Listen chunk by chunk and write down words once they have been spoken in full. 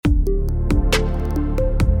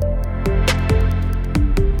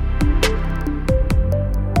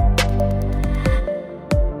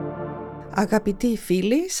Αγαπητοί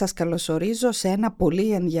φίλοι, σας καλωσορίζω σε ένα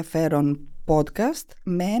πολύ ενδιαφέρον podcast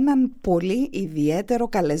με έναν πολύ ιδιαίτερο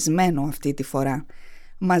καλεσμένο αυτή τη φορά.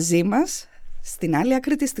 Μαζί μας, στην άλλη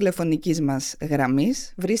άκρη της τηλεφωνικής μας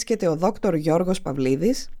γραμμής, βρίσκεται ο δόκτωρ Γιώργος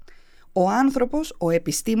Παυλίδης, ο άνθρωπος, ο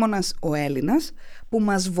επιστήμονας, ο Έλληνας, που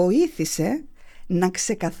μας βοήθησε να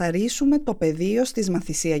ξεκαθαρίσουμε το πεδίο στις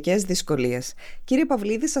μαθησιακές δυσκολίες. Κύριε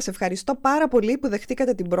Παυλίδη, σας ευχαριστώ πάρα πολύ που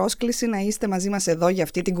δεχτήκατε την πρόσκληση να είστε μαζί μας εδώ για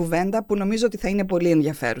αυτή την κουβέντα που νομίζω ότι θα είναι πολύ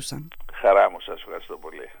ενδιαφέρουσα. Χαρά μου, σας ευχαριστώ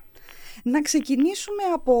πολύ. Να ξεκινήσουμε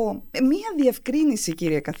από μία διευκρίνηση,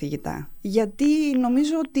 κύριε καθηγητά, γιατί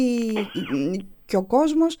νομίζω ότι και ο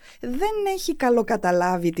κόσμος δεν έχει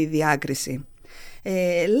καλοκαταλάβει τη διάκριση.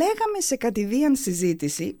 Λέγαμε σε κατηδίαν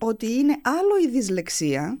συζήτηση ότι είναι άλλο η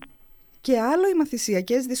δυσλεξία και άλλο οι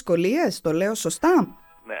μαθησιακές δυσκολίες, το λέω σωστά?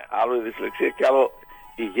 Ναι, άλλο η δυσλεξία και άλλο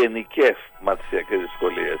οι γενικές μαθησιακές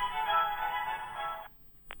δυσκολίες.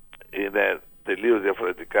 Είναι τελείως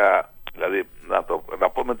διαφορετικά, δηλαδή να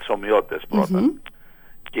πούμε τις ομοιότητες πρώτα.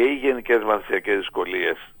 Και οι γενικές μαθησιακές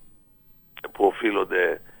δυσκολίες που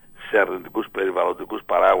οφείλονται σε αρνητικούς περιβαλλοντικούς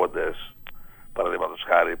παράγοντες, παραδείγματος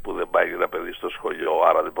χάρη που δεν πάει ένα παιδί στο σχολείο,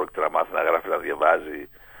 άρα δεν πρόκειται να μάθει να γράφει, να διαβάζει,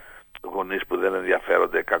 γονείς που δεν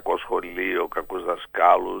ενδιαφέρονται, κακό σχολείο, κακούς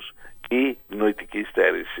δασκάλους ή νοητική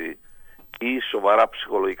στέρηση ή σοβαρά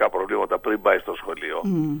ψυχολογικά προβλήματα πριν πάει στο σχολείο.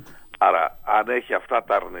 Άρα αν έχει αυτά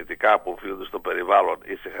τα αρνητικά που οφείλονται στο περιβάλλον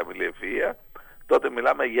ή σε χαμηλή ευφυΐα, τότε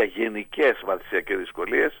μιλάμε για γενικές μαθησιακές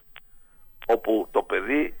δυσκολίες όπου το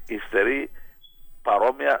παιδί υστερεί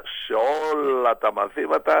παρόμοια σε όλα τα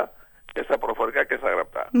μαθήματα και στα προφορικά και στα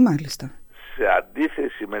γραπτά. Μάλιστα. Σε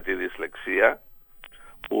αντίθεση με τη δυσλεξία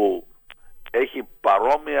που έχει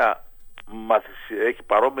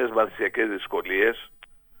παρόμοιες μαθησιακές δυσκολίες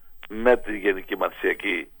με τη γενική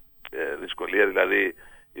μαθησιακή δυσκολία, δηλαδή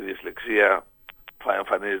η δυσλεξία θα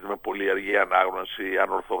εμφανίζεται με πολύ αργή ανάγνωση,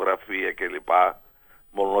 ανορθογραφία κλπ,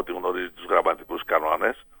 μόνο ότι γνωρίζει τους γραμματικούς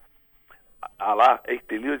κανόνες, αλλά έχει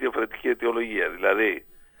τελείως διαφορετική αιτιολογία. Δηλαδή,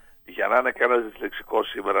 για να είναι κανένας δυσλεξικός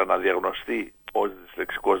σήμερα να διαγνωστεί ως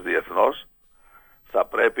δυσλεξικός διεθνώς, θα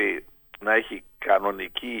πρέπει να έχει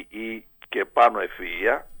κανονική ή και πάνω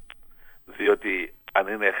ευφυΐα, διότι αν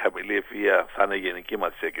είναι χαμηλή ευφυΐα θα είναι γενική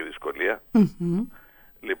μαθησιακή δυσκολία.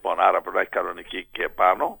 Λοιπόν, άρα πρέπει να έχει κανονική και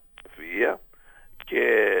πάνω ευφυΐα και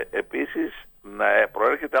επίσης να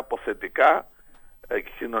προέρχεται από θετικά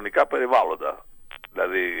κοινωνικά περιβάλλοντα.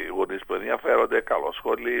 Δηλαδή γονείς που ενδιαφέρονται, καλό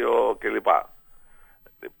σχολείο κλπ.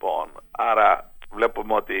 Λοιπόν, άρα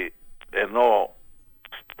βλέπουμε ότι ενώ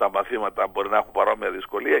τα μαθήματα μπορεί να έχουν παρόμοια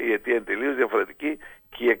δυσκολία, η αιτία είναι τελείως διαφορετική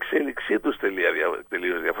και η εξέλιξή τους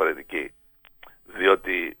τελείως διαφορετική.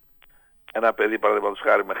 Διότι ένα παιδί, παραδείγματος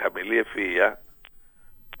χάρη, με χαμηλή ευφυΐα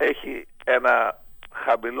έχει ένα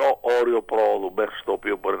χαμηλό όριο πρόοδου μέχρι στο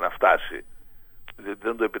οποίο μπορεί να φτάσει. Διότι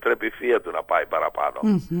δεν του επιτρέπει η ευφυΐα του να πάει παραπάνω.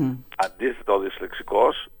 Αντίθετα, ο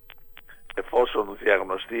δυσλεξικός, εφόσον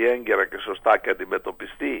διαγνωστεί έγκαιρα και σωστά και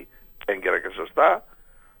αντιμετωπιστεί έγκαιρα και σωστά,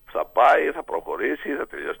 θα πάει, θα προχωρήσει, θα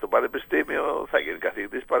τελειώσει το πανεπιστήμιο, θα γίνει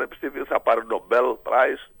καθηγητής πανεπιστήμιου, θα πάρει Nobel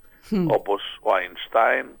Prize, όπως ο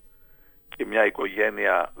Αϊνστάιν και μια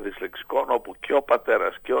οικογένεια δυσλεξικών όπου και ο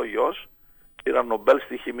πατέρας και ο γιος πήραν Νόμπελ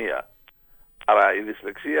στη χημεία. Άρα η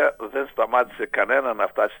δυσλεξία δεν σταμάτησε κανένα να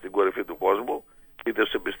φτάσει στην κορυφή του κόσμου, είτε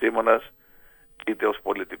ως επιστήμονας, είτε ως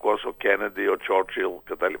πολιτικός, ο Κέννεντι, ο Τσόρτσιλ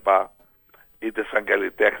κτλ, είτε σαν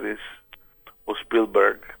καλλιτέχνης, ο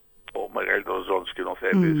Σπίλμπεργκ, ο μεγαλύτερος ζών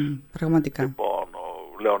σκηνοθέτης. Πραγματικά. Λοιπόν,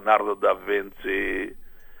 ο Λεωνάρδο Ντα Βίντσι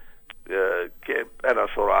και ένα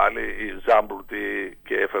σωρό άλλοι, οι Ζάμπλουτοι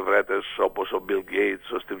και εφευρέτες όπως ο Μπιλ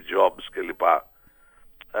Γκέιτς, ο Στιβ Τζόμπς κλπ.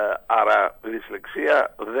 Άρα η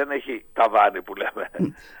δυσλεξία δεν έχει ταβάνι που λέμε.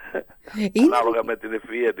 Ανάλογα με την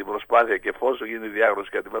ευφυΐα, την προσπάθεια και εφόσον γίνει η διάγνωση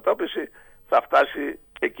και αντιμετώπιση, θα φτάσει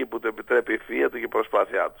εκεί που το επιτρέπει η ευφυΐα του και η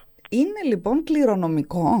προσπάθειά του. Είναι λοιπόν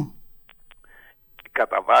κληρονομικό?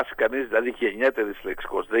 Κατά βάση κανείς δηλαδή γεννιέται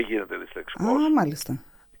δυσλεξικός, δεν γίνεται δυσλεξικός. Μάλιστα.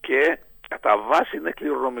 Και κατά βάση είναι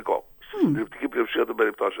κληρονομικό. Στην συντριπτική πλειοψηφία των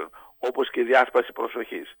περιπτώσεων. Όπως και η διάσπαση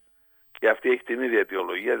προσοχής. Και αυτή έχει την ίδια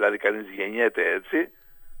αιτιολογία, δηλαδή κανείς γεννιέται έτσι,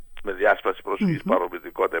 με διάσπαση προσοχής,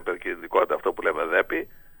 παρομητικότητα, υπερκινητικότητα, αυτό που λέμε δέπη,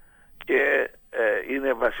 και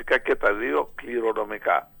είναι βασικά και τα δύο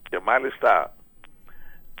κληρονομικά. Και μάλιστα,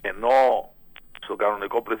 ενώ στον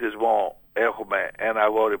κανονικό πληθυσμό έχουμε ένα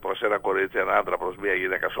αγόρι προς ένα κορίτσι, ένα άντρα προς μία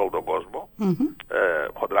γυναίκα σε όλο τον κόσμο,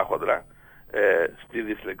 χοντρά-χοντρά, στη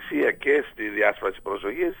δυσλεξία και στη διάσπαση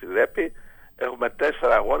προσοχής, στη δέπη, έχουμε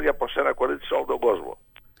 4 αγόρια προς ένα κορίτσι σε όλο τον κόσμο.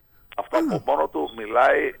 Αυτό από μόνο του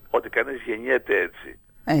μιλάει ότι κανείς γεννιέται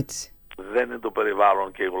έτσι. Δεν είναι το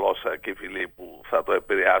περιβάλλον και η γλώσσα και οι φίλοι που θα το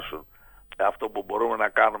επηρεάσουν. αυτό που μπορούμε να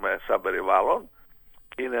κάνουμε σαν περιβάλλον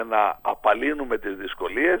είναι να απαλύνουμε τις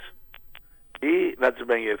δυσκολίες ή να τις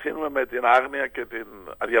μεγεθύνουμε με την άγνοια και την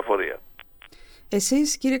αδιαφορία.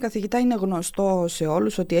 Εσείς, κύριε καθηγητά, είναι γνωστό σε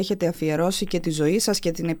όλους ότι έχετε αφιερώσει και τη ζωή σας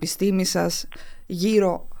και την επιστήμη σας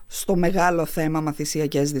γύρω στο μεγάλο θέμα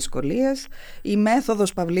μαθησιακές δυσκολίες. Η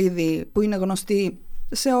μέθοδος Παυλίδη, που είναι γνωστή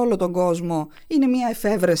σε όλο τον κόσμο, είναι μια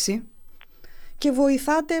εφεύρεση και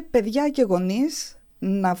βοηθάτε παιδιά και γονείς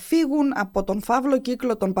να φύγουν από τον φαύλο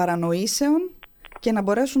κύκλο των παρανοήσεων και να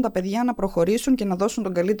μπορέσουν τα παιδιά να προχωρήσουν και να δώσουν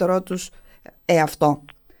τον καλύτερό τους εαυτό.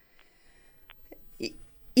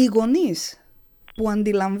 Οι γονείς που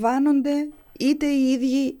αντιλαμβάνονται είτε οι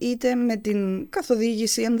ίδιοι είτε με την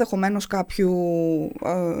καθοδήγηση ενδεχομένως κάποιου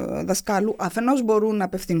δασκάλου, αφενός μπορούν να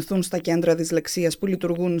απευθυνθούν στα κέντρα δυσλεξίας που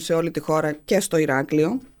λειτουργούν σε όλη τη χώρα και στο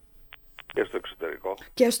Ηράκλειο. Και στο εξωτερικό.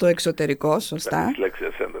 Και στο εξωτερικό, σωστά.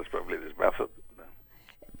 Δυσλεξία Center Παυλίδης Method.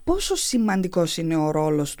 Πόσο σημαντικός είναι ο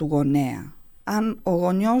ρόλος του γονέα, αν ο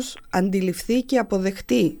γονιός αντιληφθεί και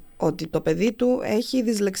αποδεχτεί ότι το παιδί του έχει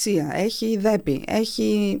δυσλεξία, έχει δέπη,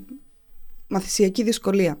 έχει μαθησιακή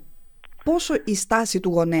δυσκολία? Πόσο η στάση του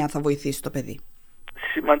γονέα θα βοηθήσει το παιδί?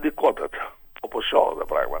 Σημαντικότατα, όπως σε όλα τα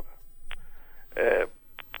πράγματα.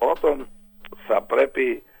 Πρώτον, θα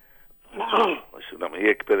πρέπει οι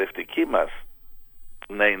εκπαιδευτικοί μας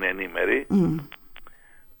να είναι ενήμεροι,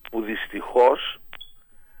 που δυστυχώς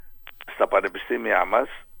στα πανεπιστήμια μας,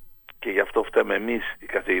 και γι' αυτό φταίμε εμείς οι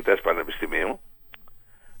καθηγητές πανεπιστημίου,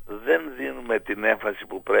 δεν δίνουμε την έμφαση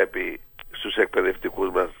που πρέπει στους εκπαιδευτικούς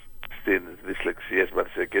μας στις δυσλεξίες,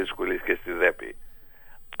 μαθησιακές δυσκολίες και στη δέπη.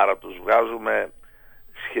 Άρα τους βγάζουμε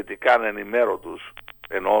σχετικά ανενημέρωτους,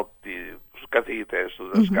 ενώ τους καθηγητές, τους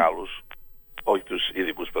δασκάλους, όχι τους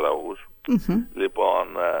ειδικούς παιδαγωγούς. Λοιπόν,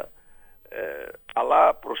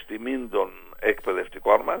 αλλά προς τιμήν των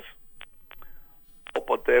εκπαιδευτικών μας,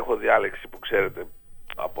 όποτε έχω διάλεξη, που ξέρετε,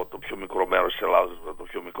 από το πιο μικρό μέρος της Ελλάδας, το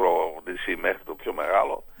πιο μικρό νησί μέχρι το πιο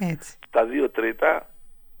μεγάλο, έτσι, τα 2/3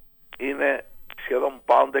 είναι σχεδόν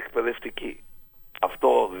πάντα εκπαιδευτικοί.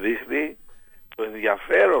 Αυτό δείχνει το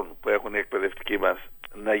ενδιαφέρον που έχουν οι εκπαιδευτικοί μας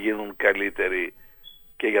να γίνουν καλύτεροι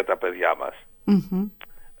και για τα παιδιά μας.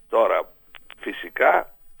 Τώρα,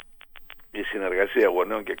 φυσικά η συνεργασία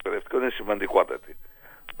γονέων και εκπαιδευτικών είναι σημαντικότατη.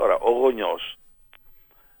 Τώρα, ο γονιός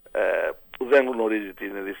που δεν γνωρίζει τι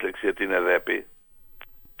είναι δυσλεξία, τι είναι δέπη,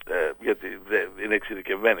 γιατί είναι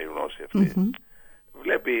εξειδικευμένη η γνώση αυτή,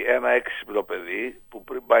 βλέπει ένα έξυπνο παιδί που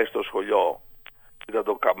πριν πάει στο σχολείο ήταν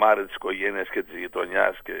το καμάρι της οικογένειας και της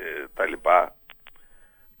γειτονιάς και τα λοιπά,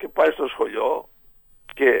 και πάει στο σχολείο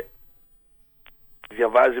και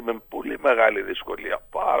διαβάζει με πολύ μεγάλη δυσκολία,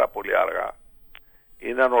 πάρα πολύ αργά.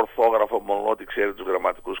 Είναι ανορθόγραφο μόνο ότι ξέρει τους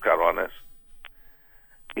γραμματικούς κανόνες.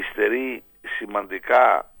 Υστερεί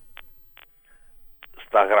σημαντικά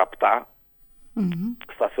στα γραπτά,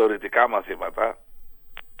 στα θεωρητικά μαθήματα,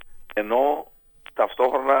 ενώ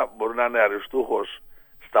ταυτόχρονα μπορεί να είναι αριστούχος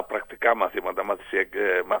στα πρακτικά μαθήματα,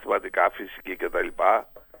 μαθηματικά, φυσική κτλ.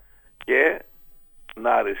 Και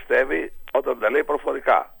να αριστεύει όταν τα λέει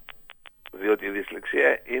προφορικά. Διότι η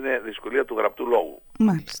δυσλεξία είναι δυσκολία του γραπτού λόγου.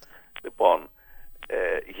 Μάλιστα. Λοιπόν,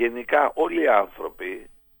 γενικά όλοι οι άνθρωποι,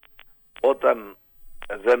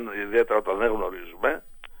 ιδιαίτερα όταν δεν γνωρίζουμε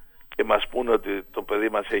και μας πούνε ότι το παιδί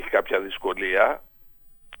μας έχει κάποια δυσκολία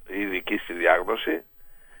ειδική στη διάγνωση,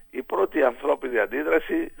 η πρώτη ανθρώπινη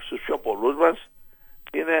αντίδραση στους πιο πολλούς μας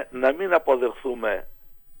είναι να μην αποδεχθούμε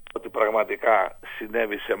ότι πραγματικά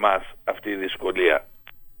συνέβη σε μας αυτή η δυσκολία.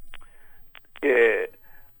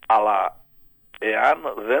 Αλλά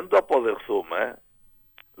εάν δεν το αποδεχθούμε,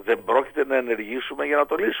 δεν πρόκειται να ενεργήσουμε για να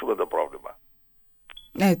το λύσουμε το πρόβλημα.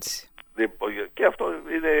 Έτσι. Και αυτό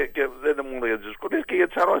είναι, και δεν είναι μόνο για τις δυσκολίες, και για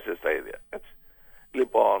τις αρρώστιες τα ίδια. Έτσι.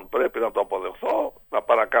 Λοιπόν, πρέπει να το αποδεχθώ, να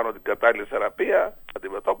παρακάνω την κατάλληλη θεραπεία,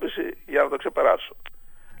 αντιμετώπιση, για να το ξεπεράσω.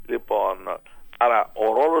 Λοιπόν, άρα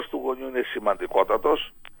ο ρόλος του γονιού είναι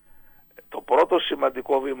σημαντικότατος. Το πρώτο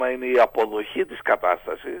σημαντικό βήμα είναι η αποδοχή της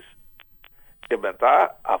κατάστασης, και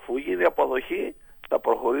μετά, αφού γίνει η αποδοχή, θα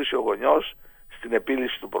προχωρήσει ο γονιός στην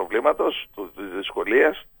επίλυση του προβλήματος, της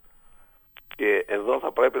δυσκολίας. Και εδώ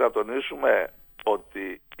θα πρέπει να τονίσουμε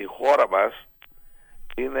ότι η χώρα μας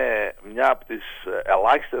είναι μια από τις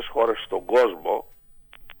ελάχιστες χώρες στον κόσμο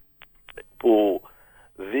που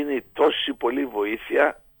δίνει τόση πολύ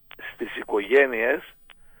βοήθεια στις οικογένειες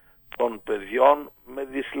των παιδιών με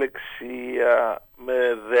δυσλεξία,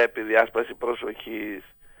 με δέπη, διάσπαση προσοχής,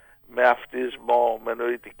 με αυτισμό, με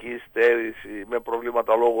νοητική στέρηση, με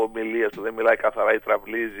προβλήματα λόγω ομιλίας που δεν μιλάει καθαρά ή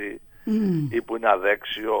τραυλίζει ή που είναι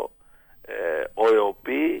αδέξιο, ο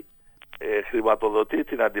ΕΟΠΗ χρηματοδοτεί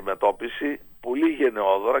την αντιμετώπιση πολύ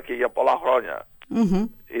γενναιόδωρα και για πολλά χρόνια.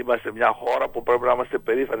 Είμαστε μια χώρα που πρέπει να είμαστε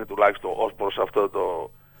περήφανοι τουλάχιστον ως προς αυτό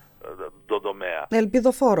το τομέα.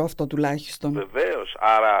 Ελπιδοφόρο αυτό τουλάχιστον. Βεβαίως.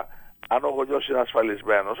 Άρα αν ο γονιός είναι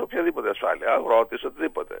ασφαλισμένος, οποιαδήποτε ασφάλεια, αγρότης,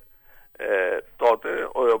 οτιδήποτε, τότε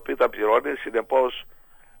ο οποίος τα πληρώνει, συνεπώς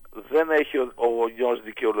δεν έχει ο γονιός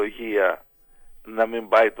δικαιολογία να μην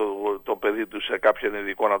πάει το παιδί του σε κάποιον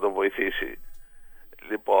ειδικό να το βοηθήσει.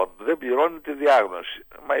 Λοιπόν, δεν πληρώνει τη διάγνωση.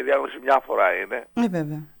 Μα η διάγνωση μια φορά είναι.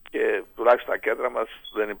 Βέβαια. Και τουλάχιστον στα κέντρα μας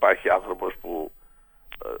δεν υπάρχει άνθρωπος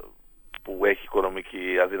που έχει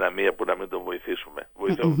οικονομική αδυναμία που να μην τον βοηθήσουμε.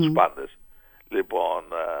 Βοηθούμε τους πάντες. Λοιπόν,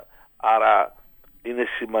 άρα είναι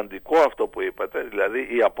σημαντικό αυτό που είπατε,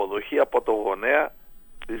 δηλαδή η αποδοχή από το γονέα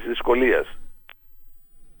της δυσκολίας.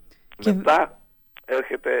 Μετά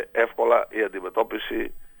έρχεται εύκολα η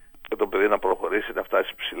αντιμετώπιση και το παιδί να προχωρήσει, να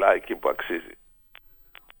φτάσει ψηλά εκεί που αξίζει.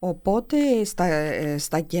 Οπότε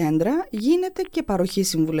στα κέντρα γίνεται και παροχή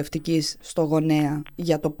συμβουλευτικής στο γονέα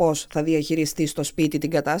για το πώς θα διαχειριστεί στο σπίτι την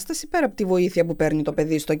κατάσταση, πέρα από τη βοήθεια που παίρνει το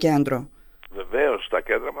παιδί στο κέντρο. Βεβαίως, στα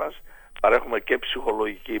κέντρα μας παρέχουμε και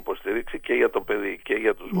ψυχολογική υποστήριξη και για το παιδί και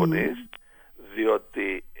για τους γονείς,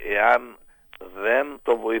 διότι εάν δεν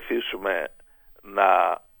το βοηθήσουμε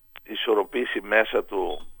να ισορροπήσει μέσα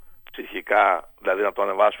του ψυχικά, δηλαδή να το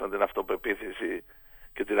ανεβάσουμε την αυτοπεποίθηση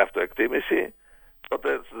και την αυτοεκτίμηση,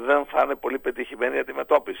 τότε δεν θα είναι πολύ πετυχημένη η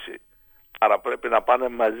αντιμετώπιση. Άρα πρέπει να πάνε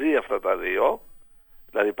μαζί αυτά τα δύο,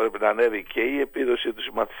 δηλαδή πρέπει να ανέβει και η επίδοση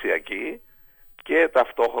του μαθησιακή και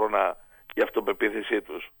ταυτόχρονα η αυτοπεποίθησή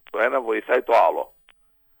τους. Το ένα βοηθάει το άλλο.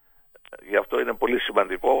 Γι' αυτό είναι πολύ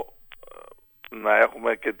σημαντικό να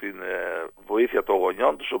έχουμε και την βοήθεια των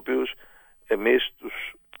γονιών, τους οποίους εμείς τους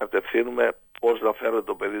κατευθύνουμε πώς να φέρουν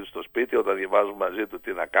το παιδί στο σπίτι, όταν διαβάζουν μαζί του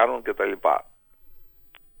τι να κάνουν κτλ.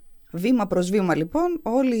 Βήμα προς βήμα λοιπόν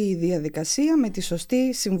όλη η διαδικασία με τη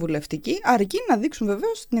σωστή συμβουλευτική, αρκεί να δείξουν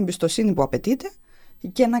βεβαίως την εμπιστοσύνη που απαιτείται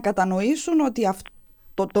και να κατανοήσουν ότι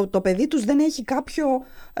το παιδί τους δεν έχει κάποιο,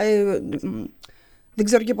 δεν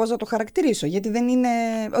ξέρω και πώς να το χαρακτηρίσω, γιατί δεν είναι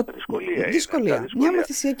δυσκολία. Μια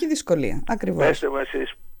μαθησιακή δυσκολία, ακριβώς. Πέστε μου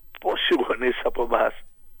εσείς, πόσοι γονείς από εμάς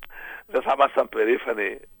δεν θα ήμασταν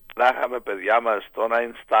περήφανοι να είχαμε παιδιά μας τον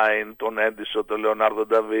Αϊνστάιν, τον Έντισον, τον Λεωνάρδο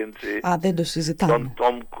Νταβίντσι, δεν το συζητάμε, τον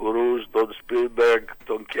Τόμ Κρούζ, τον Σπίλμπεργκ,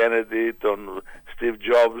 τον Κέννεντι, τον Στιβ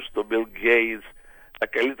Τζόμπς, τον Μπιλ Γκέιτς, τα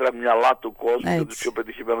καλύτερα μυαλά του κόσμου και τους πιο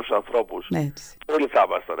πετυχημένους ανθρώπους. Όλοι θα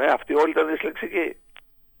ήμασταν, αυτοί όλοι ήταν δυσλεξικοί.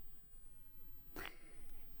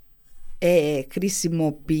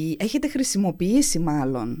 Έχετε χρησιμοποιήσει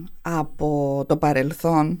μάλλον από το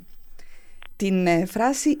παρελθόν την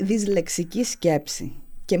φράση δυσλεξική σκέψη.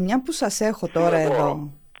 Και μια που σας έχω τώρα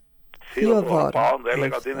εδώ. Θείο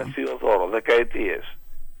έλεγα ότι είναι θείο δώρο, δεκαετίες.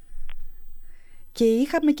 Και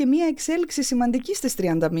είχαμε και μια εξέλιξη σημαντική στις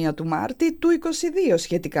 31 του Μάρτη του 22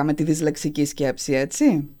 σχετικά με τη δυσλεξική σκέψη,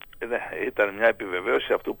 έτσι. Ναι, ήταν μια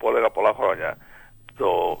επιβεβαίωση αυτού που έλεγα πολλά χρόνια.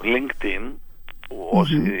 Το LinkedIn, που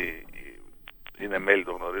όσοι είναι μέλη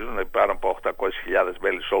το γνωρίζουν, είναι πάνω από 800.000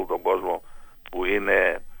 μέλη σε όλο τον κόσμο που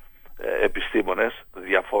είναι επιστήμονες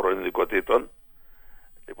διαφόρων ειδικοτήτων.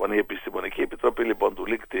 Λοιπόν, η Επιστημονική Επιτροπή λοιπόν του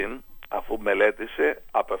LinkedIn, αφού μελέτησε,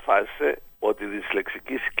 απεφάσισε ότι η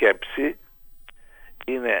δυσλεξική σκέψη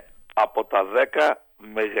είναι από τα 10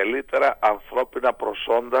 μεγαλύτερα ανθρώπινα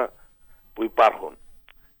προσόντα που υπάρχουν.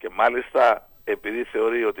 Και μάλιστα επειδή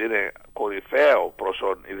θεωρεί ότι είναι κορυφαίο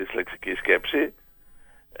προσόν η δυσλεξική σκέψη,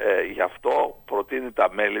 γι' αυτό προτείνει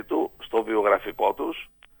τα μέλη του στο βιογραφικό τους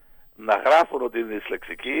να γράφουν ότι είναι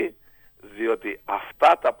δυσλεξικοί, διότι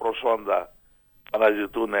αυτά τα προσόντα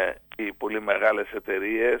αναζητούν οι πολύ μεγάλες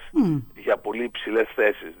εταιρείες για πολύ υψηλές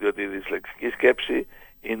θέσεις, διότι η δυσλεξική σκέψη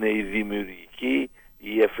είναι η δημιουργική,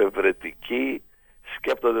 η εφευρετική,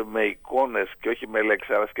 σκέπτονται με εικόνες και όχι με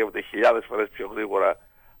λέξεις, αλλά σκέπτονται χιλιάδες φορές πιο γρήγορα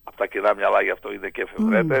από τα κοινά μυαλά, γι' αυτό είναι και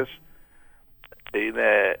εφευρέτες,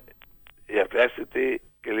 είναι η ευαίσθητη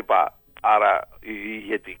κλπ. Άρα η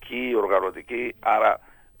ηγετική, η οργανωτική, άρα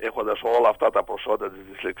έχοντας όλα αυτά τα προσόντα της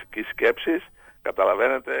δυσλεξικής σκέψης,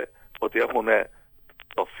 καταλαβαίνετε ότι έχουν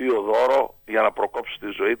το θείο δώρο για να προκόψουν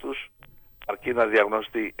τη ζωή τους, αρκεί να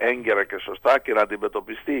διαγνωστεί έγκαιρα και σωστά και να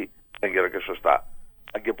αντιμετωπιστεί έγκαιρα και σωστά.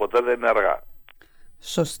 Αν και ποτέ δεν είναι αργά.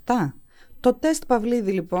 Σωστά. Το τεστ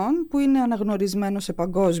Παυλίδη λοιπόν, που είναι αναγνωρισμένο σε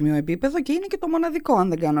παγκόσμιο επίπεδο και είναι και το μοναδικό, αν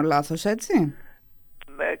δεν κάνω λάθος, έτσι.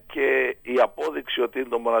 Ναι, και η απόδειξη ότι είναι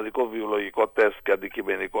το μοναδικό βιολογικό τεστ και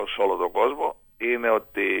αντικειμενικό σε όλο τον κόσμο είναι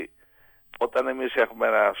ότι όταν εμείς έχουμε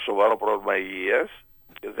ένα σοβαρό πρόβλημα υγείας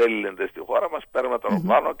και δεν λύνεται στη χώρα μας, παίρνουμε το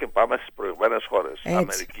αεροπλάνο και πάμε στις προηγμένες χώρες.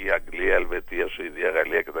 Αμερική, Αγγλία, Ελβετία, Σουηδία,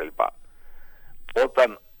 Γαλλία κτλ.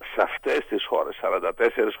 Όταν σε αυτές τις χώρες,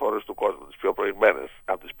 44 χώρες του κόσμου, τις πιο προηγμένες,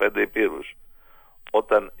 από τις 5 υπήρους,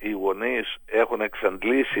 όταν οι γονείς έχουν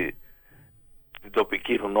εξαντλήσει την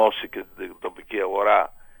τοπική γνώση και την τοπική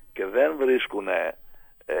αγορά και δεν βρίσκουν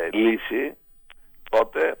λύση,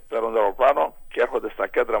 τότε παίρνουν το αεροπλάνο και έρχονται στα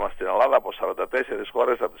κέντρα μας στην Ελλάδα από 44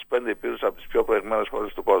 χώρες, από τις 5 υπήρους, από τις πιο προηγμένες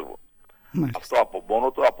χώρες του κόσμου. Μάλιστα. Αυτό από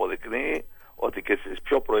μόνο του αποδεικνύει ότι και στις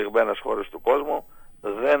πιο προηγμένες χώρες του κόσμου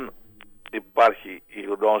δεν υπάρχει η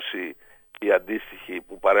γνώση η αντίστοιχη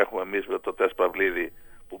που παρέχουμε εμείς με το τεστ Παυλίδη,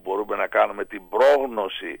 που μπορούμε να κάνουμε την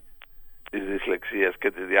πρόγνωση της δυσλεξίας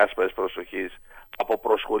και της διάσπασης προσοχής από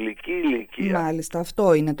προσχολική ηλικία. Μάλιστα,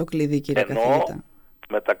 αυτό είναι το κλειδί, κύριε καθηγητά.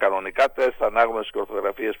 Με τα κανονικά τεστ ανάγνωσης και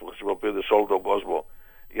ορθογραφίας που χρησιμοποιούνται σε όλο τον κόσμο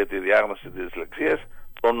για τη διάγνωση της δυσλεξίας,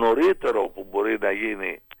 το νωρίτερο που μπορεί να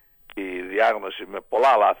γίνει η διάγνωση με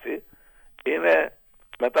πολλά λάθη είναι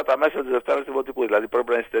μετά τα μέσα της Δευτέρας Δημοτικού. Δηλαδή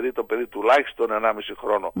πρέπει να υστερεί το παιδί τουλάχιστον 1,5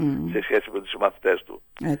 χρόνο σε σχέση με τους συμμαθητές του.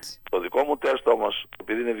 Έτσι. Το δικό μου τεστ όμως,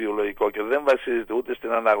 επειδή είναι βιολογικό και δεν βασίζεται ούτε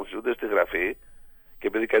στην ανάγνωση ούτε στη γραφή, και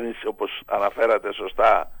επειδή κανείς, όπως αναφέρατε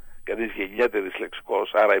σωστά, κανείς γεννιέται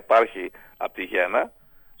δυσλεξικός, άρα υπάρχει από τη γέννα,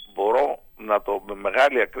 μπορώ να το με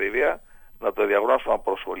μεγάλη ακρίβεια να το διαγνώσω από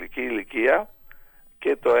προσχολική ηλικία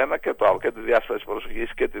και το ένα και το άλλο, και τη διάσπαση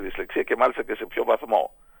προσοχής και τη δυσλεξία, και μάλιστα και σε ποιο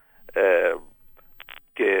βαθμό.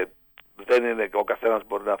 Και δεν είναι, ο καθένας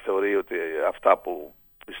μπορεί να θεωρεί ότι αυτά που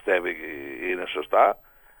πιστεύει είναι σωστά.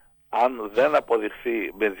 Αν δεν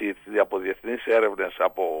αποδειχθεί από διεθνείς έρευνες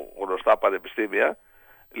από γνωστά πανεπιστήμια,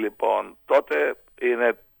 λοιπόν, τότε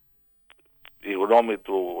είναι η γνώμη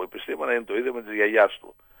του επιστήμονα είναι το ίδιο με της γιαγιάς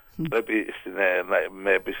του. Πρέπει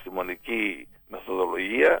με επιστημονική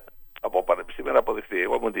μεθοδολογία από πανεπιστήμια να αποδειχθεί.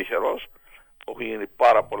 Εγώ ήμουν τυχερός, έχουν γίνει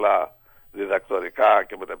πάρα πολλά διδακτορικά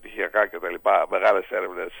και μεταπτυχιακά και τα λοιπά, μεγάλες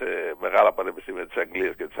έρευνες σε μεγάλα πανεπιστήμια της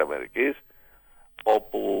Αγγλίας και της Αμερικής,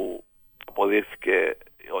 όπου αποδείχθηκε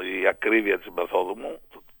η ακρίβεια της μεθόδου μου,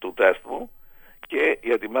 του τεστ μου, και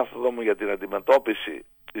για τη μέθοδο μου για την αντιμετώπιση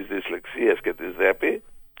της δυσλεξίας και της ΔΕΠΗ,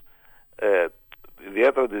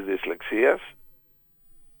 ιδιαίτερα της δυσλεξίας,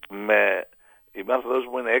 η μέθοδος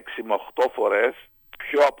μου είναι 6 με 8 φορές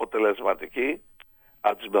πιο αποτελεσματική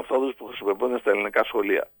από τις μεθόδους που χρησιμοποιούνται στα ελληνικά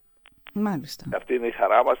σχολεία. Μάλιστα. Αυτή είναι η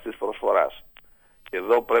χαρά μας της προσφοράς. Και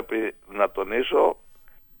εδώ πρέπει να τονίσω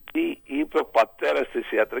τι είπε ο πατέρας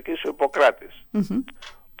της ιατρικής, ο Ιπποκράτης.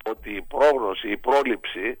 Ότι η πρόγνωση, η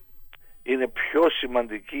πρόληψη είναι πιο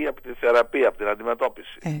σημαντική από τη θεραπεία, από την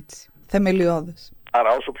αντιμετώπιση. Έτσι. Θεμελιώδες. Άρα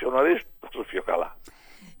όσο πιο νωρίς, τόσο πιο καλά.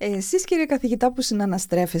 Εσείς, κύριε καθηγητά, που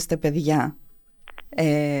συναναστρέφεστε παιδιά,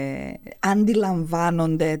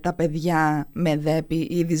 αντιλαμβάνονται τα παιδιά με ΔΕΠΗ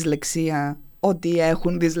ή δυσλεξία ότι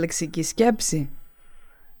έχουν δυσλεξική σκέψη?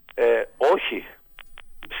 Όχι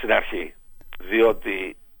στην αρχή,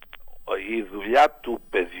 διότι η δουλειά του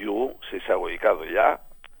παιδιού, σε εισαγωγικά δουλειά,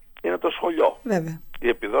 είναι το σχολείο. Βέβαια. Η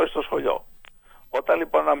επιδόση στο σχολείο. Όταν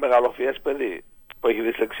λοιπόν ένα μεγαλοφιές παιδί που έχει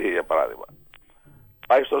δυσλεξία, για παράδειγμα,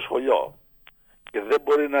 πάει στο σχολείο και δεν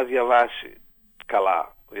μπορεί να διαβάσει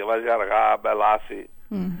καλά, διαβάζει αργά, με λάθη,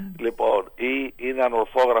 λοιπόν, ή είναι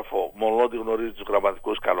ανορθόγραφο μόνο ότι γνωρίζει τους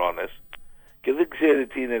γραμματικούς κανόνες και δεν ξέρει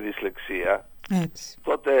τι είναι δυσλεξία, έτσι,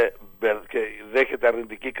 τότε και δέχεται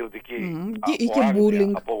αρνητική κριτική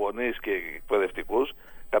από γονείς και εκπαιδευτικούς,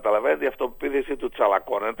 καταλαβαίνει η αυτοπεποίθηση του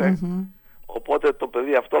τσαλακώνεται, οπότε το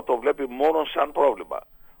παιδί αυτό το βλέπει μόνο σαν πρόβλημα.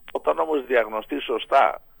 Όταν όμως διαγνωστεί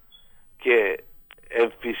σωστά και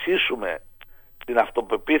εμφυσίσουμε την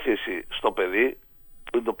αυτοπεποίθηση στο παιδί,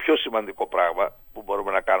 που είναι το πιο σημαντικό πράγμα που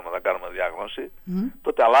μπορούμε να κάνουμε διάγνωση,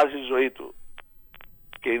 τότε αλλάζει η ζωή του.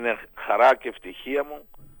 Και είναι χαρά και ευτυχία μου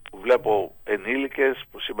που βλέπω ενήλικες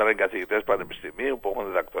που σήμερα είναι καθηγητές πανεπιστημίου, που έχουν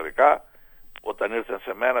διδακτορικά, όταν ήρθαν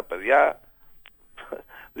σε μένα παιδιά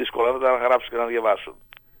δυσκολεύονται να γράψουν και να διαβάσουν.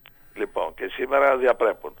 Λοιπόν, και σήμερα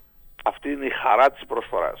διαπρέπουν. Αυτή είναι η χαρά της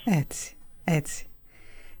προσφοράς. Έτσι.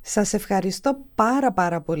 Σας ευχαριστώ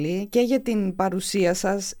πάρα πολύ και για την παρουσία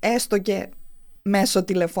σας, έστω και μέσω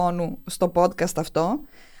τηλεφώνου στο podcast αυτό,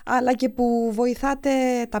 αλλά και που βοηθάτε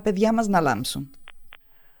τα παιδιά μας να λάμψουν.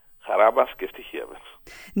 Χαρά μας και ευτυχία μας.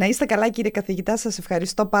 Να είστε καλά, κύριε καθηγητά, σας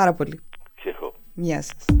ευχαριστώ πάρα πολύ. Και εγώ. Γεια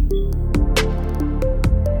σας.